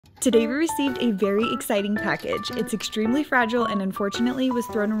Today we received a very exciting package. It's extremely fragile and unfortunately was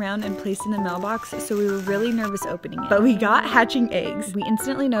thrown around and placed in the mailbox, so we were really nervous opening it. But we got hatching eggs. We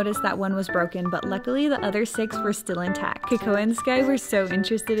instantly noticed that one was broken, but luckily the other 6 were still intact. Kakoa and Sky were so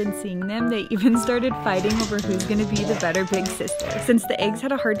interested in seeing them, they even started fighting over who's gonna be the better big sister. Since the eggs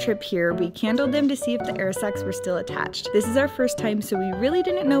had a hard trip here, we candled them to see if the air sacs were still attached. This is our first time, so we really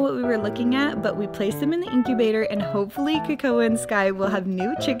didn't know what we were looking at, but we placed them in the incubator and hopefully Kakoa and Sky will have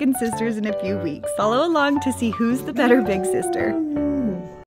new chicken sisters in a few weeks. Follow along to see who's the better big sister.